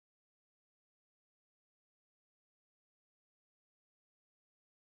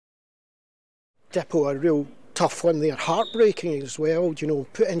Dipo, a real tough one there, heartbreaking as well, you know,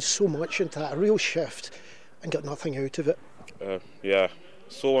 put in so much into that, a real shift and got nothing out of it. Yeah,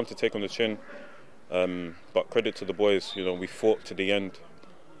 sore one to take on the chin, but credit to the boys, you know, we fought to the end,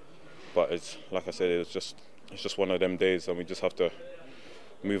 but it's, like I said, it's just one of them days, and we just have to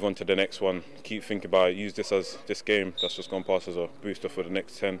move on to the next one, keep thinking about it, use this game that's just gone past as a booster for the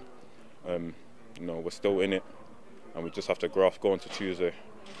next 10. You know, we're still in it, and we just have to graft, go on to Tuesday,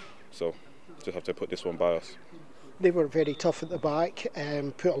 so just have to put this one by us. They were very tough at the back,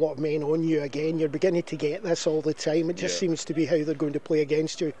 put a lot of men on you again. You're beginning to get this all the time. It just seems to be how they're going to play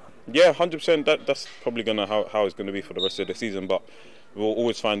against you. Yeah, 100%. That's probably gonna how it's going to be for the rest of the season. But we'll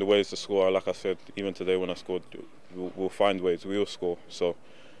always find the ways to score. Like I said, even today when I scored, we'll find ways. We will score. So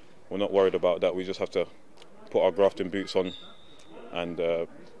we're not worried about that. We just have to put our grafting boots on and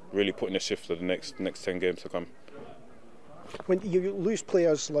really put in a shift for the next 10 games to come. When you lose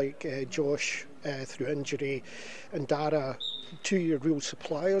players like Josh through injury and Dara, two of your real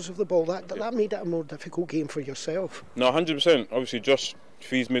suppliers of the ball, that made it a more difficult game for yourself. No, 100%. Obviously, Josh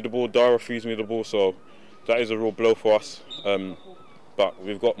feeds me the ball, Dara feeds me the ball, so that is a real blow for us. But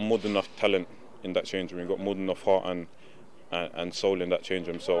we've got more than enough talent in that change room. We've got more than enough heart and soul in that change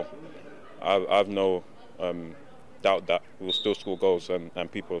room. So I've no doubt that we'll still score goals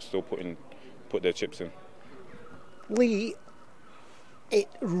and people will still put their chips in. Lee, it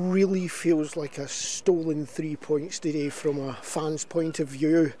really feels like a stolen 3 points today from a fan's point of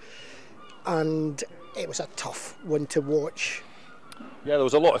view, and it was a tough one to watch. Yeah, there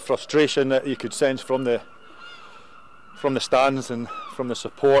was a lot of frustration that you could sense from the stands and from the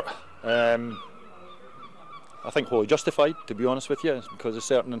support. I think wholly justified, to be honest with you, because of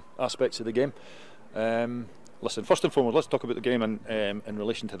certain aspects of the game. Listen, first and foremost, let's talk about the game in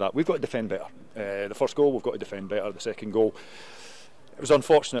relation to that. We've got to defend better. The first goal, we've got to defend better. The second goal, it was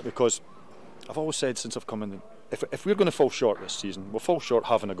unfortunate because I've always said since I've come in, if we're going to fall short this season, we'll fall short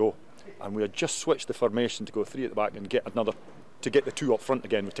having a go. And we had just switched the formation to go 3 at the back and get the 2 up front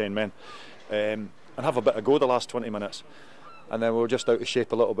again with 10 men, and have a bit of go the last 20 minutes. And then we were just out of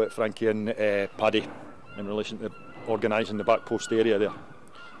shape a little bit, Frankie and Paddy, in relation to organising the back post area there.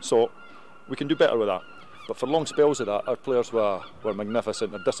 So we can do better with that. But for long spells of that, our players were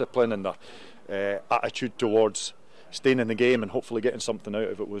magnificent. Their discipline and their attitude towards staying in the game and hopefully getting something out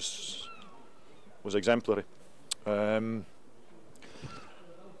of it was exemplary. But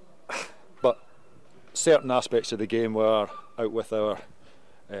certain aspects of the game were out with our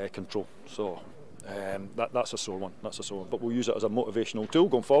control. So that's a sore one. But we'll use it as a motivational tool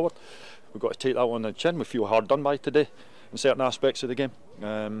going forward. We've got to take that one on the chin. We feel hard done by today in certain aspects of the game.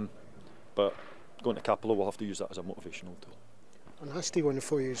 But going to Capello, we'll have to use that as a motivational tool. A nasty one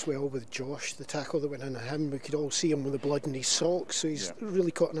for you as well with Josh, the tackle that went into him. We could all see him with the blood in his socks, so he's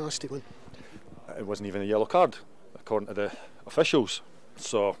really caught a nasty one. It wasn't even a yellow card, according to the officials.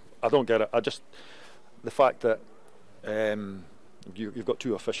 So I don't get it. The fact that you've got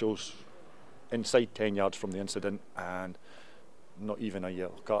 2 officials inside 10 yards from the incident and not even a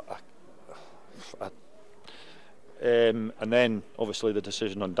yellow card. And then obviously the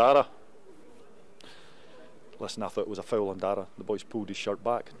decision on Dara. Listen, I thought it was a foul on Dara. The boys pulled his shirt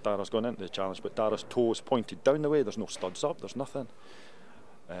back. Dara's gone into the challenge, but Dara's toe is pointed down the way. There's no studs up. There's nothing.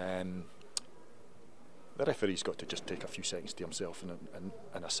 The referee's got to just take a few seconds to himself and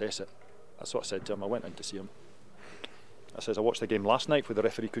assess it. That's what I said to him. I went in to see him. I says, I watched the game last night where the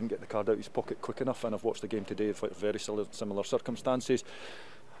referee couldn't get the card out of his pocket quick enough, and I've watched the game today for very similar circumstances.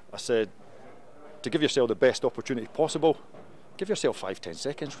 I said, to give yourself the best opportunity possible, give yourself 5-10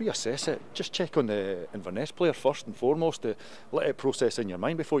 seconds, reassess it, just check on the Inverness player first and foremost, to let it process in your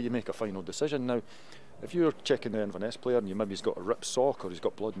mind before you make a final decision. Now, if you're checking the Inverness player and maybe he's got a ripped sock or he's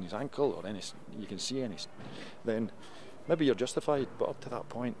got blood in his ankle or you can see any, then maybe you're justified, but up to that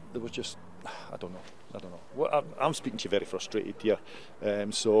point there was just, I don't know. Well, I'm speaking to you very frustrated here,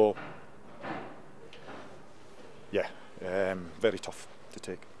 so yeah, very tough to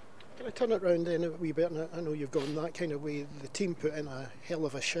take. Can I turn it round then a wee bit? And I know you've gone that kind of way. The team put in a hell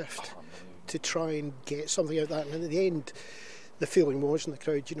of a shift to try and get something out of that, and in the end the feeling was in the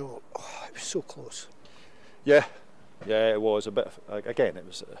crowd, you know, it was so close. Yeah, it was a bit of, again, it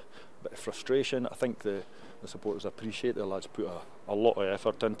was a bit of frustration. I think the supporters appreciate the lads put a lot of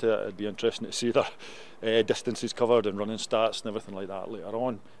effort into it. It'd be interesting to see their distances covered and running stats and everything like that later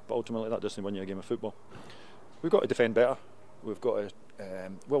on, but ultimately that doesn't win you a game of football. We've got to defend better. We've got to,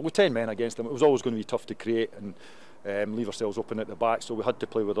 with 10 men against them, it was always going to be tough to create, and leave ourselves open at the back, so we had to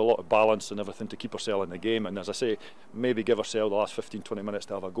play with a lot of balance and everything to keep ourselves in the game, and as I say, maybe give ourselves the last 15-20 minutes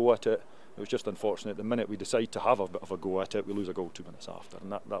to have a go at it. It was just unfortunate the minute we decide to have a bit of a go at it, we lose a goal 2 minutes after,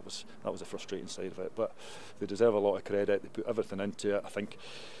 and that was the frustrating side of it. But they deserve a lot of credit, they put everything into it. I think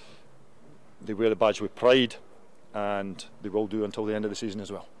they wear the badge with pride, and they will do until the end of the season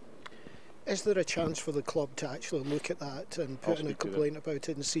as well. Is there a chance for the club to actually look at that and put in a complaint about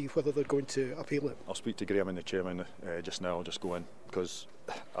it and see whether they're going to appeal it? I'll speak to Graham and the chairman just now. I'll just go in, because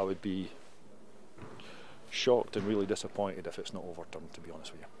I would be shocked and really disappointed if it's not overturned, to be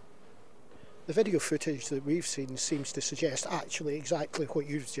honest with you. The video footage that we've seen seems to suggest actually exactly what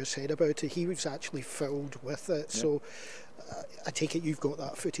you've just said about it. He was actually filled with it, yeah. So I take it you've got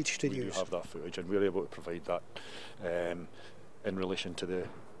that footage to use. We do have that footage, and we're able to provide that in relation to the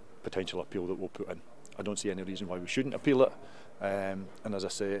potential appeal that we'll put in. I don't see any reason why we shouldn't appeal it, and as I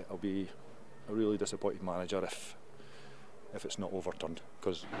say, I'll be a really disappointed manager if it's not overturned,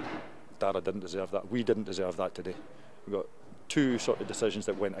 because Dara didn't deserve that. We didn't deserve that today. We got two sort of decisions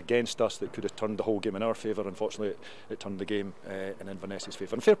that went against us that could have turned the whole game in our favour. Unfortunately, it turned the game in Inverness's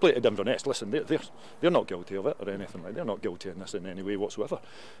favour. And fair play to Inverness. Listen, they're not guilty of it or anything like that. They're not guilty in this in any way whatsoever.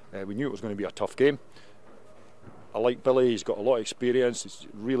 We knew it was going to be a tough game. I like Billy. He's got a lot of experience. He's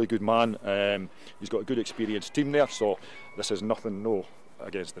a really good man. He's got a good experienced team there. So this is nothing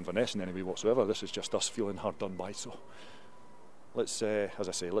against Inverness in any way whatsoever. This is just us feeling hard done by. So let's, as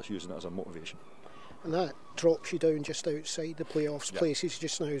I say, let's use it as a motivation. And that drops you down just outside the playoffs places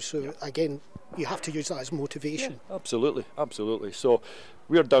just now, so again you have to use that as motivation. Yeah, absolutely. So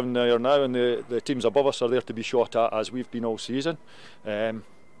we're down there now, and the teams above us are there to be shot at, as we've been all season.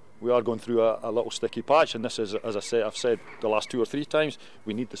 We are going through a little sticky patch, and this is, as I've said the last 2 or 3 times,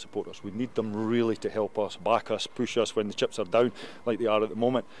 we need the supporters. We need them really to help us, back us, push us when the chips are down like they are at the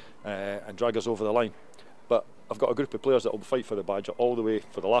moment, and drag us over the line. But I've got a group of players that will fight for the badge all the way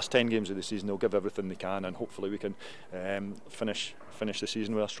for the last 10 games of the season. They'll give everything they can, and hopefully we can finish the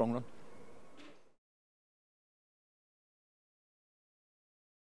season with a strong run.